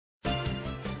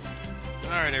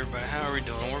Alright everybody, how are we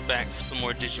doing? We're back for some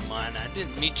more Digimon. I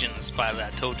didn't meet you in the spot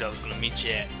that I told you I was going to meet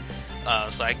you at.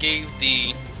 So I gave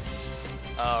the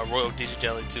Royal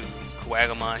Digideli to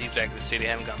Kuwagamon. He's back to the city.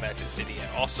 I haven't gone back to the city yet.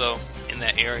 Also, in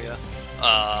that area,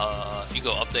 if you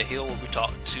go up the hill where we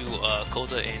talked to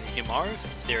Kota and Himaru,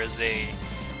 there is a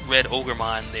red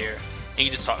Ogremon there. And you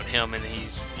just talk to him, and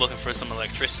he's looking for some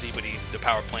electricity, but the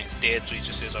power plant's dead, so he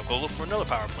just says, I'll go look for another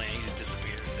power plant. He just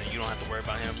disappears, and you don't have to worry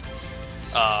about him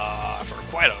for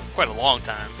quite a long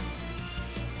time.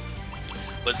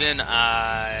 But then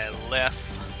I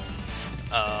left,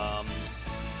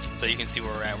 so you can see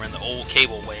where we're at. We're in the old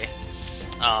cableway.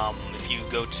 If you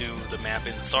go to the map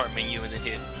in the start menu and then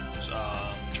hit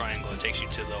triangle, it takes you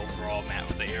to the overall map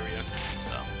of the area.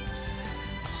 So,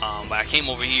 but I came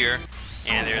over here,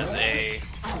 and there's a,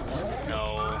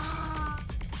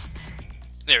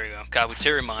 there we go,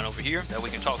 Kabuterimon over here that we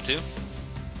can talk to.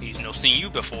 He's seen you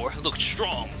before. Look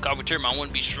strong. Kabuterimon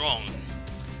wouldn't be strong.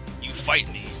 You fight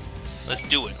me. Let's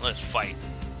do it. Let's fight.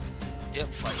 Yep,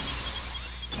 fight.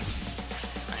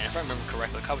 And if I remember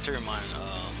correctly, Kabuterimon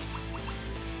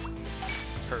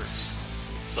hurts.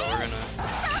 So we're gonna.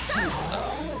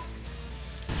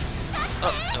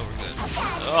 Oh, no, we're good.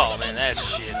 Oh man,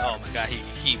 that's shit. Oh my god,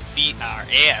 he beat our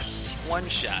ass.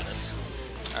 One-shot us.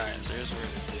 Alright, so here's what we're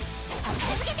gonna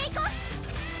do.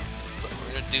 So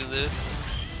we're gonna do this.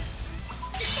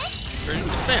 We're gonna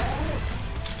defend.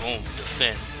 Boom,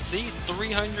 defend. See?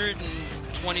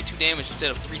 322 damage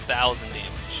instead of 3,000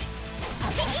 damage.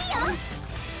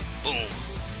 Boom.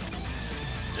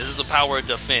 This is the power of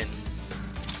defend.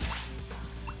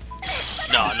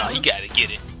 No, he gotta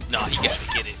get it. No, he gotta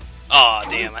get it. Aw,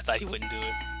 damn, I thought he wouldn't do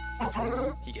it.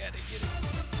 He gotta get it.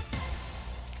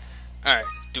 Alright,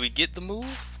 do we get the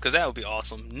move? Because that would be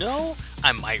awesome. No,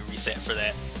 I might reset for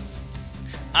that.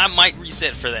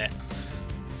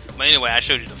 But anyway, I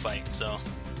showed you the fight, so.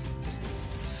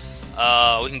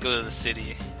 We can go to the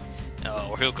city.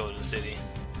 Or he'll go to the city.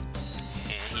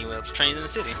 And he was trained in the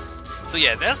city. So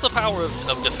yeah, that's the power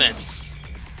of defense.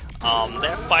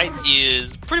 That fight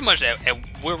is pretty much at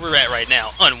where we're at right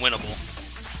now, unwinnable.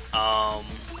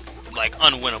 Like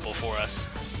unwinnable for us,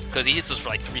 because he hits us for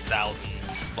like 3,000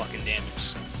 fucking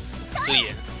damage. So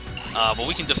yeah, but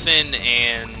we can defend,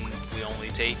 and we only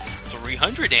take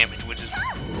 300 damage, which is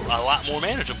a lot more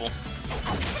manageable.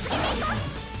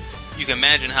 You can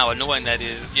imagine how annoying that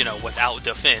is, without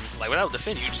defend. Like without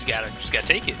defend, you just gotta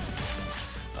take it.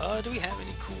 Do we have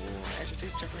any cool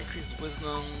agitate? Temporary increases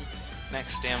wisdom,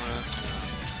 max stamina.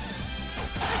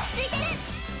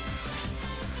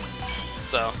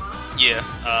 So, yeah,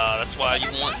 that's why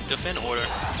you want defend order.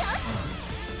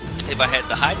 If I had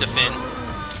the high defend,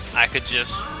 I could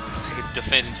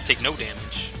defend and just take no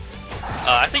damage.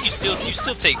 I think you still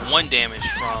take 1 damage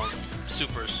from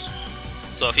supers.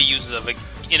 So if he uses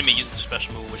enemy uses a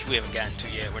special move, which we haven't gotten to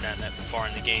yet, we're not that far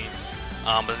in the game.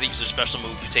 But if he uses a special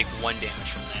move, you take 1 damage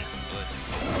from that. But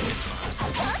it's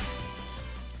fine.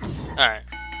 Alright,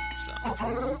 so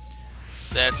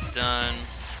that's done.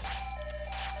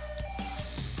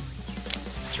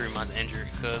 Terimon's injured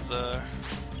because took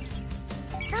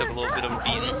a little bit of a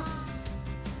beating.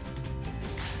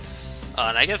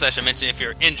 And I guess I should mention, if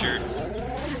you're injured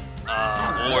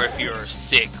or if you're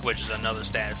sick, which is another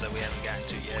status that we haven't gotten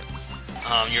to yet,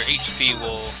 your HP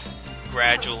will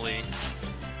gradually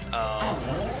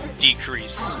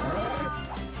decrease.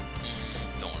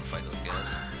 Don't want to fight those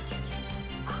guys.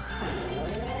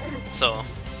 So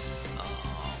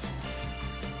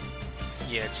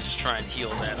yeah, just try and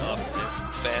heal that up as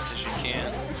fast as you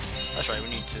can. That's right, we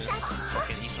need to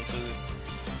fucking eat some food.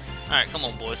 Alright, come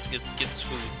on boys, get this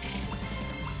food.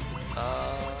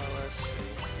 Let's see.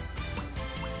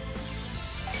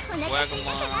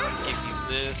 Wagamon, give you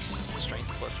this,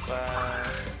 strength plus 5.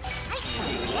 Give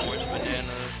you these orange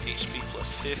bananas, HP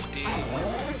plus 50.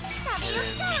 And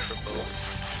then meat for both.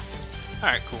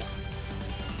 Alright, cool.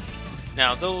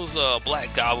 Now those black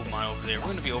Gabumon over there, we're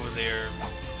gonna be over there.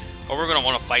 Or we're gonna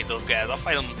want to fight those guys. I'll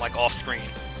fight them like off screen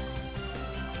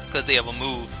because they have a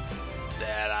move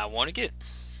that I want to get.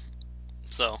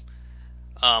 So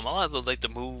a lot of the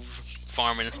move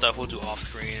farming and stuff we'll do off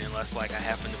screen, unless like I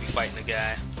happen to be fighting a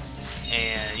guy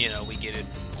and we get it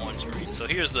on screen. So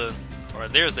there's the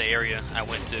area I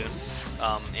went to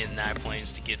in Nine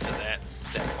Plains to get to that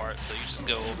part. So you just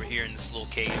go over here in this little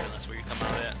cave, and that's where you come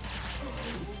out at.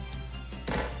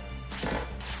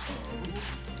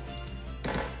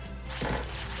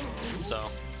 So,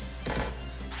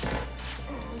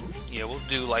 yeah, we'll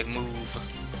do like move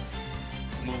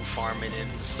farming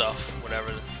and stuff,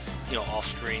 whatever, off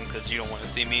screen, because you don't want to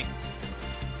see me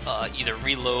either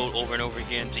reload over and over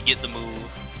again to get the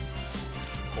move,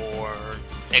 or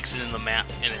exiting the map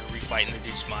and then refighting the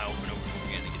Digimon over and over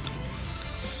again to get the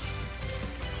move.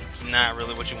 It's not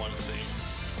really what you want to see.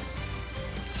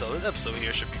 So this episode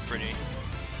here should be pretty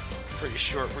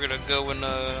short. We're gonna go and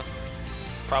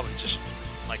probably just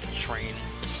like train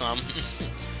some,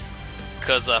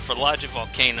 because for Logic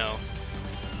Volcano,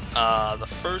 the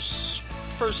first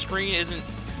screen isn't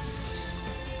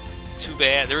too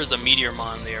bad. There is a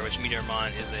Meteormon there, which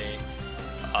Meteormon is a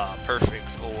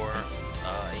perfect or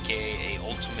aka a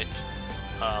ultimate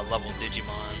level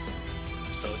Digimon.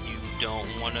 So you don't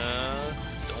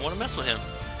wanna mess with him.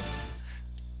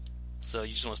 So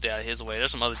you just want to stay out of his way.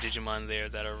 There's some other Digimon there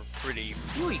that are pretty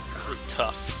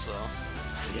tough, so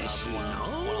we want to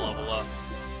level up.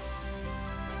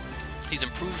 He's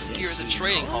improved his gear at the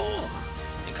training hall,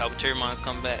 and Kabuterimon's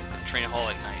come back to the training hall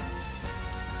at night.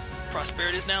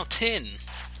 Prosperity is now 10.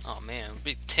 Oh man,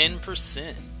 big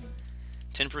 10%.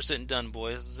 10% done,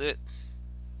 boys. This is it.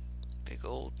 Big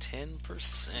old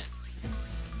 10%.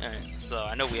 Alright, so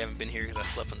I know we haven't been here because I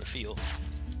slept in the field.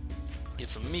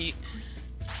 Get some meat.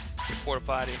 Get porta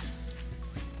potty.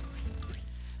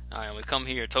 Alright, when we come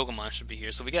here, Togemon should be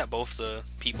here. So we got both the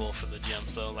people for the gym.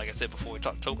 So like I said before, we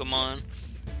talked Togemon.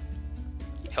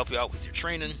 Help you out with your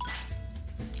training.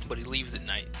 But he leaves at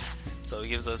night. So he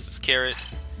gives us this carrot.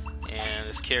 And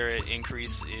this carrot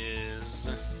increase is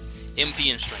MP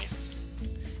and strength.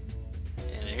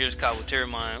 And here's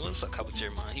Kabuterimon. Looks like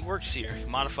Kabuterimon. He works here. He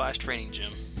modifies training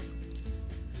gym.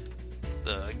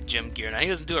 The gym gear. Now he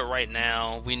doesn't do it right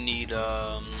now. We need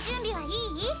I'm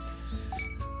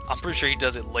pretty sure he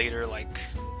does it later, like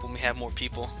when we have more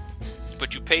people.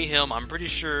 But you pay him, I'm pretty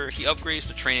sure he upgrades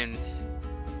the training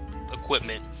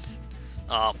equipment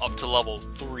up to level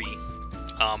 3.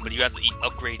 But you have to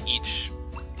upgrade each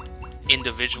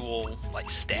individual like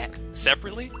stat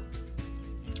separately.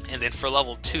 And then for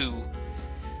level 2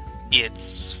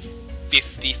 it's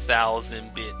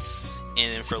 50,000 bits.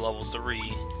 And then for level 3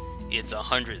 it's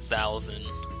 100,000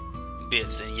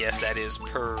 bits, and yes, that is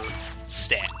per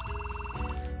stat.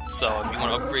 So if you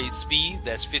want to upgrade speed,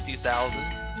 that's 50,000.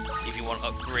 If you want to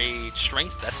upgrade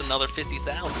strength, that's another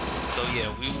 50,000. So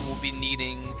yeah, we will be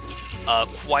needing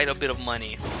quite a bit of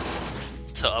money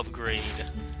to upgrade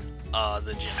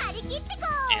the gym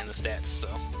and the stats. So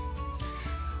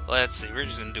let's see, we're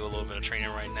just gonna do a little bit of training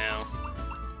right now.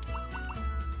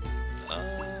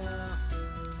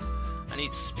 I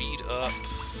need speed up.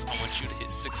 I want you to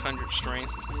hit 600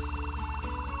 strength.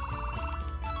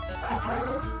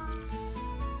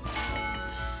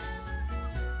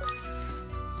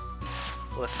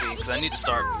 Let's see, because I need to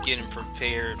start getting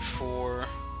prepared for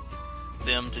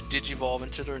them to digivolve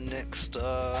into their next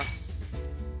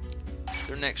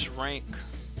rank.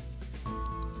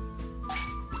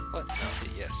 What? No,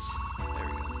 yes. There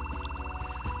we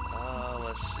go.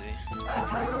 Let's see.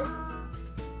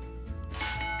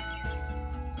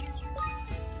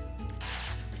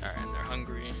 Alright, they're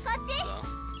hungry, so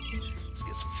let's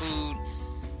get some food.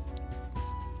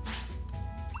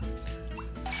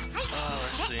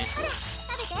 Let's see.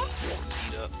 Let's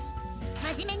eat up.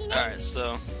 Alright,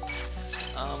 so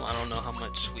I don't know how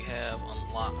much we have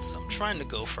unlocked, so I'm trying to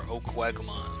go for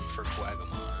Quagamon for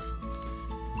Quagamon.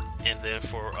 And then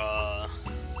for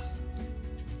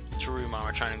Churumon,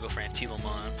 we're trying to go for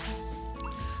Antilomon.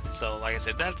 So, like I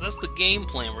said, that's the game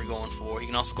plan we're going for. You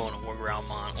can also go into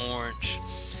Wargroundmon Orange.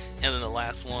 And then the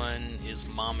last one is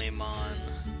Mamemon.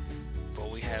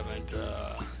 But we haven't,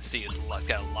 see, it's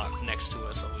got a lock next to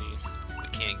it, so we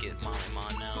can't get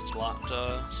Mamemon now. It's locked,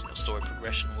 so story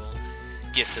progression will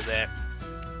get to that.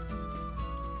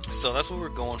 So that's what we're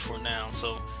going for now.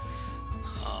 So,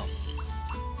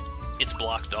 it's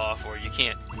blocked off, or you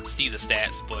can't see the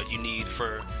stats, but you need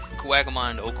for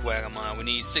Quagamon to Quagamon, we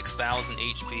need 6,000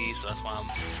 HP, so that's why I'm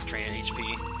training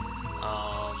HP.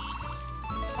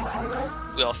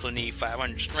 We also need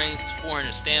 500 strength,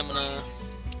 400 stamina.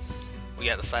 We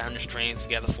got the 500 strength,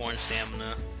 we got the 400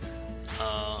 stamina.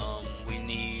 We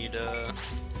need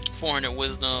 400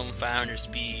 wisdom, 500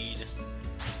 speed,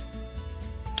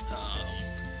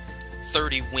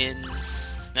 30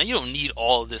 wins. Now you don't need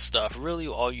all of this stuff. Really,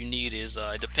 all you need is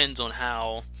it depends on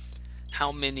how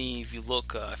many. If you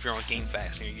look, if you're on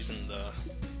GameFAQs and you're using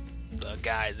the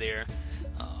guide there,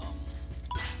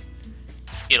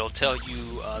 it'll tell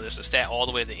you there's a stat all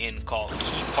the way to the end called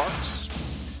key parts,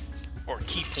 or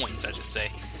key points, I should say,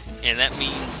 and that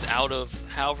means out of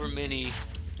however many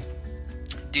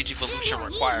Digivolution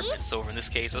requirements. So in this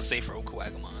case, let's say for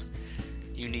Quagamon,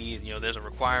 you need, there's a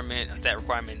stat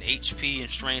requirement in HP and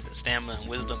strength and stamina and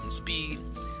wisdom and speed,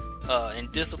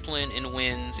 and discipline and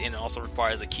wins, and it also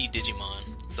requires a key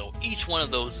Digimon. So each one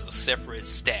of those is a separate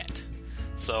stat.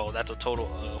 So that's a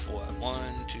total of what?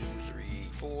 1, 2, 3,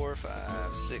 4,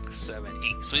 5, 6, 7,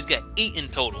 8. So he's got 8 in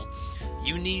total.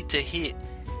 You need to hit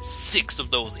 6 of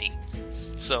those 8.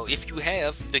 So if you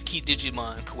have the key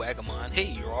Digimon Kuwagamon,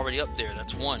 hey, you're already up there.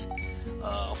 That's 1.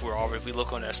 If we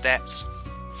look on our stats,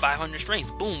 500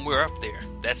 strength, boom, we're up there.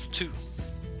 That's 2.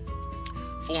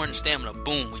 400 stamina,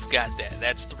 boom, we've got that.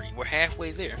 That's 3. We're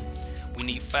halfway there. We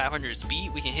need 500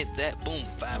 speed. We can hit that, boom,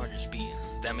 500 speed.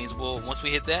 That means once we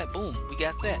hit that, boom, we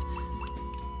got that.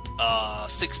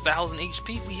 6,000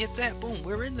 HP, we hit that, boom,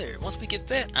 we're in there. Once we get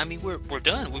that, I mean, we're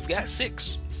done. We've got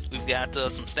 6. We've got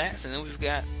some stats, and then we've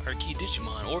got our key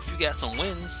Digimon. Or if you got some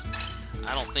wins,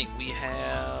 I don't think we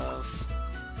have.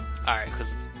 Alright,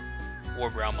 because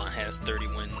Warbowmon has 30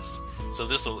 wins. So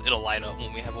it'll light up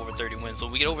when we have over 30 wins. So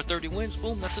if we get over 30 wins,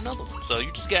 boom, that's another one. So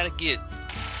you just gotta get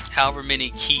however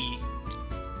many key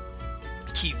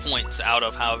points out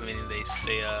of however many they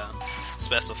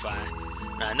specify.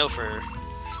 Now I know for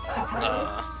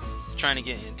trying to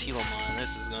get in Telomon,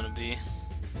 this is gonna be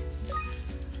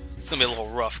a little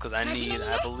rough because I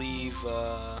believe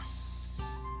I'm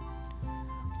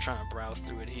trying to browse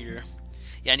through it here.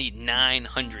 Yeah, I need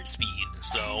 900 speed,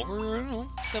 so we're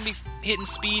gonna be hitting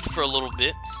speed for a little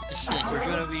bit. We're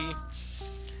gonna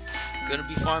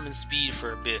be farming speed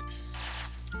for a bit.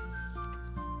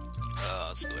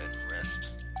 Let's go ahead and rest.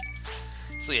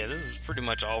 So yeah, this is pretty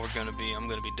much all I'm gonna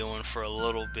be doing for a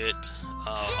little bit.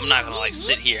 I'm not gonna like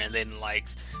sit here and then like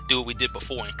do what we did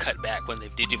before and cut back when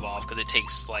they've digivolved, because it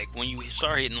takes like when you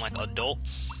start hitting like adult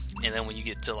and then when you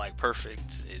get to like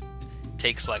perfect, it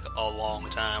takes like a long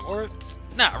time, or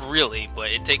not really, but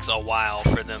it takes a while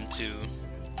for them to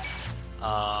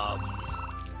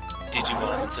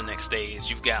digivolve into the next stage.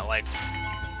 You've got like,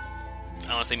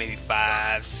 I want to say maybe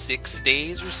 5-6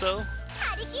 days or so,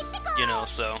 you know,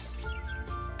 so,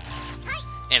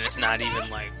 and it's not even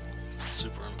like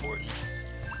super important.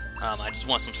 I just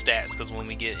want some stats, because when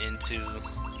we get into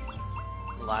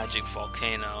Logic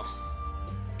Volcano,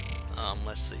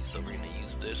 let's see, so we're going to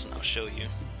use this and I'll show you.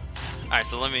 Alright,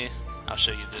 so I'll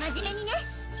show you this thing.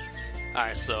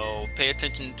 Alright, so pay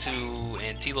attention to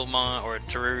Antilomon or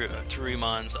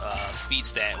Turimon's speed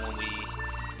stat when we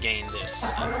gain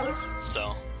this.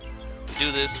 So, we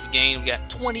do this, we got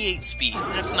 28 speed.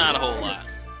 That's not a whole lot.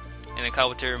 And then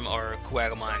Kawaterum or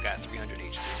Kuwagamon got 300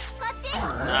 HP.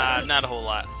 Not a whole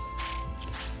lot.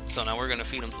 So now we're gonna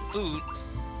feed him some food.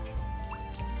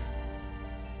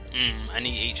 I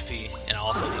need HP, and I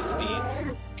also need speed.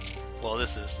 Well,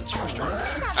 this is frustrating.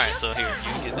 Alright, so here,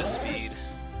 you can get this speed.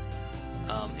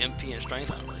 MP and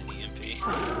strength, I don't really need MP.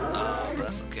 But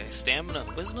that's okay. Stamina,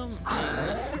 wisdom?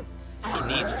 He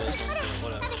needs wisdom, but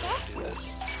whatever, we'll do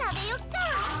this.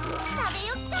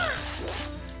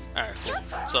 Alright, cool.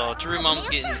 So, Turimon's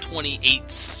getting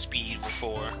 28 speed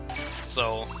before.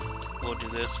 So, we'll do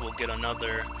this, we'll get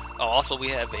another. Oh, also we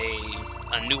have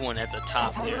a new one at the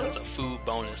top there. It's a food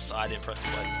bonus, so I didn't press the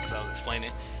button because I was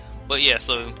explaining. But yeah,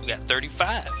 so we got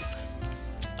 35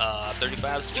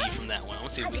 speed from that one.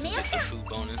 Let's see if we can get the food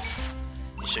bonus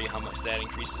and show you how much that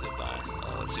increases it by.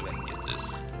 Let's see if I can get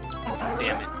this.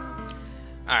 Damn it.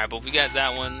 Alright, but we got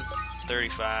that one,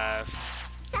 35.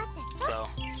 So,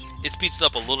 it speeds it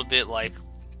up a little bit. Like,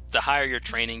 the higher your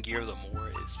training gear, the more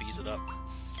it speeds it up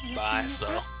by,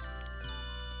 so.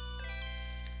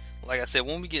 Like I said,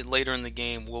 when we get later in the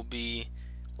game, we'll be,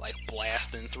 like,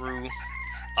 blasting through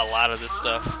a lot of this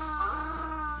stuff.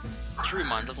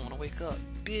 Digimon doesn't want to wake up.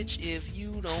 Bitch, if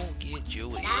you don't get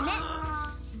your ass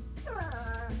up.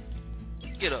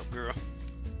 Get up, girl.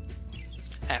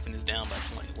 Happiness down by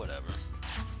 20, whatever.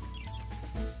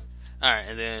 Alright,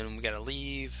 and then we gotta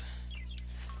leave.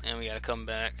 And we gotta come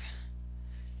back.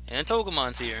 And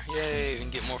Togemon's here. Yay, we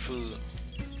can get more food.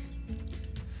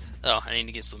 Oh, I need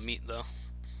to get some meat, though.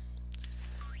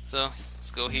 So,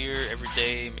 let's go here every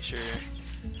day, make sure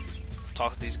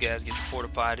talk to these guys, get your porta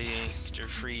potty, get your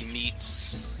free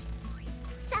meats.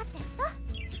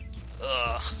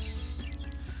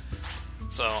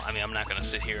 So, I mean, I'm not gonna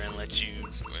sit here and make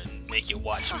you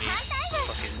watch me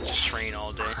fucking just train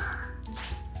all day.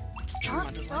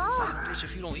 Digimon doesn't like this, bitch,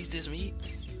 if you don't eat this meat.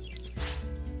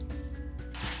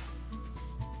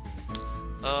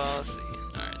 Let's see.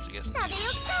 Alright, so we got some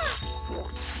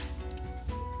Digimon.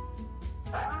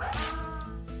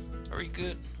 Are we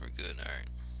good? We're good, alright.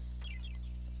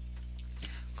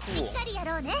 Cool.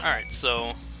 Alright,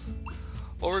 so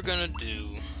what we're gonna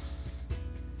do,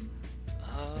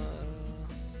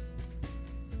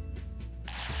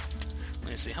 let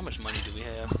me see, how much money do we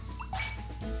have?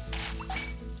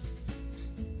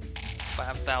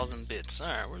 5,000 bits.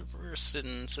 Alright, we're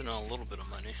sitting on a little bit of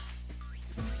money.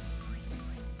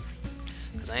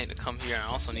 Because I need to come here, and I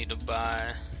also need to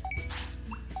buy.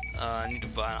 I need to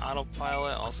buy an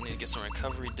autopilot. Also need to get some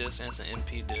recovery discs and some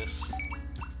MP discs.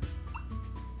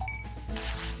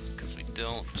 Because we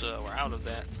don't, we're out of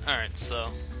that. Alright,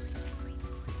 so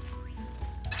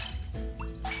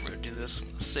we're gonna do this. I'm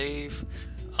gonna save.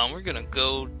 We're gonna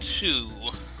go to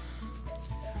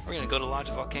Lodge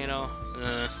Volcano.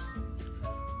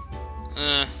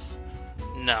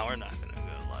 No, we're not gonna go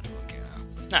to Lodge Volcano.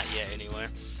 Not yet, anyway.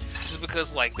 Just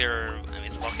because, like,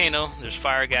 it's a volcano. There's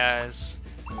fire guys.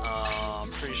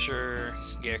 I'm pretty sure,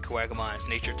 yeah, Kawagumon is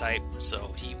nature type,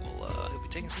 so he'll be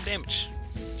taking some damage.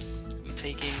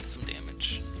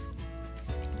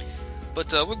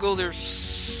 But we'll go there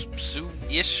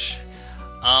soon-ish.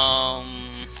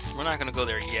 We're not gonna go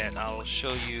there yet. I'll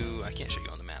show you. I can't show you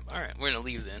on the map. All right, we're gonna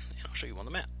leave then, and I'll show you on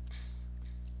the map.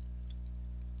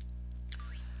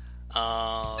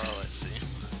 Let's see.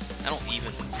 I don't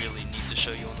even really need to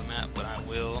show you on the map, but I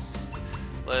will.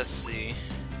 Let's see.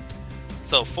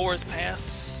 So, Forest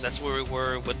Path, that's where we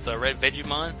were with the Red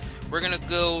Vegemon. We're gonna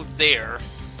go there,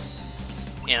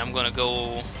 and I'm gonna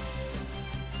go,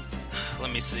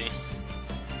 let me see.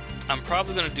 I'm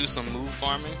probably gonna do some move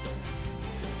farming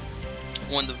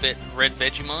on the Red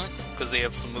Vegemon, because they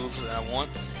have some moves that I want.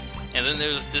 And then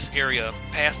there's this area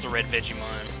past the Red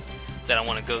Vegemon that I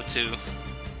want to go to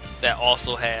that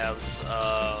also has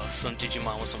some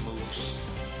Digimon with some moves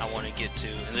I want to get to.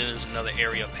 And then there's another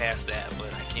area past that,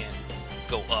 but I can't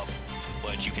go up,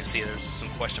 but you can see there's some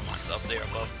question marks up there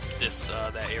above this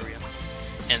that area.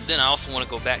 And then I also want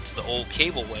to go back to the old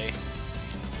cableway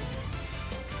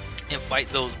and fight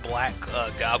those black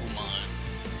Gabumon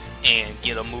and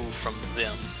get a move from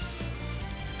them.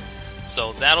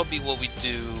 So that'll be what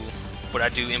I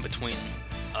do in between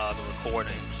the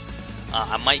recordings.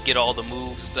 I might get all the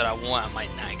moves that I want, I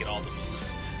might not get all the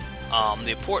moves.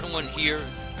 The important one here,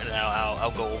 and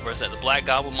I'll go over, is that the black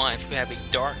Gabumon, if you have a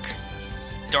dark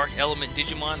element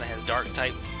Digimon that has dark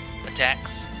type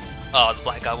attacks, the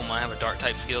black Gabumon have a dark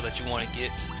type skill that you want to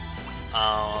get.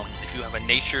 If you have a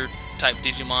nature type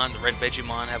Digimon, the Red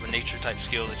Vegemon have a nature type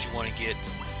skill that you want to get.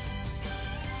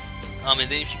 And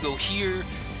then if you go here,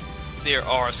 there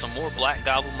are some more black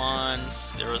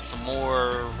Gabumons, there are some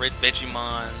more Red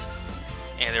Vegemon,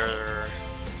 and there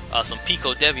are some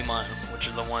Pico Devimon, which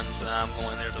are the ones that I'm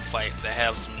going there to fight, that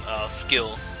have some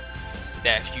skill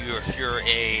that if you're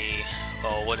a,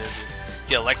 what is it?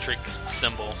 The electric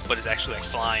symbol, but it's actually like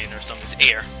flying or something. It's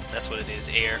air. That's what it is.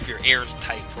 Air. If you're air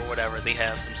type or whatever, they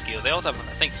have some skills. They also have,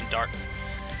 I think, some dark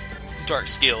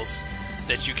skills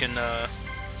that you can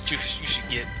you should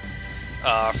get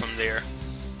from there.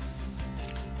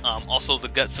 Also, the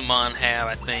Gutsumon have,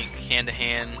 I think,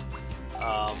 hand-to-hand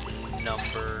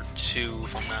number 2,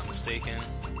 if I'm not mistaken.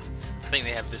 I think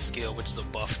they have this skill, which is a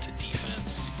buff to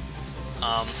defense.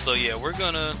 So yeah, we're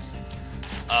gonna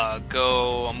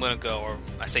or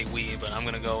I say we, but I'm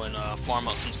gonna go and farm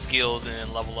up some skills and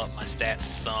then level up my stats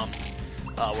some.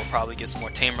 We'll probably get some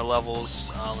more tamer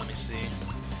levels. Let me see.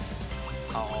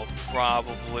 I'll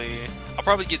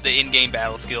probably get the in-game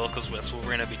battle skill, because that's what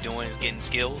we're gonna be doing, is getting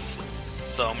skills.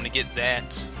 So I'm gonna get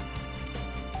that,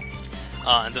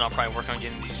 and then I'll probably work on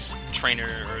getting these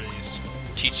trainer or these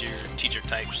teacher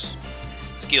types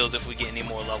skills if we get any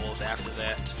more levels after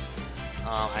that.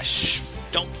 I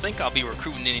don't think I'll be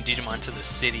recruiting any Digimon to the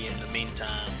city in the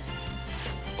meantime,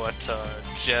 but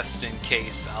just in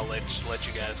case, I'll let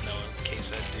you guys know in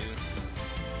case I do.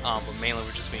 But mainly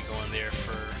we're just going there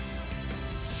for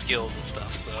skills and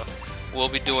stuff, so we'll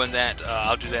be doing that.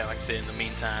 I'll do that, like I said, in the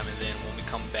meantime, and then when we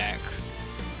come back,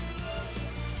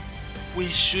 we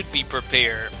should be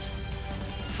prepared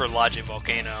for Logic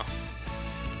Volcano.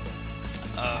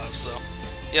 So,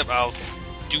 yep, I'll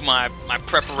do my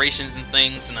preparations and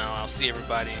things, and I'll see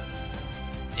everybody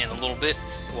in a little bit.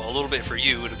 Well, a little bit for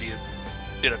you, it'll be a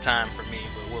bit of time for me,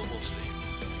 but we'll see.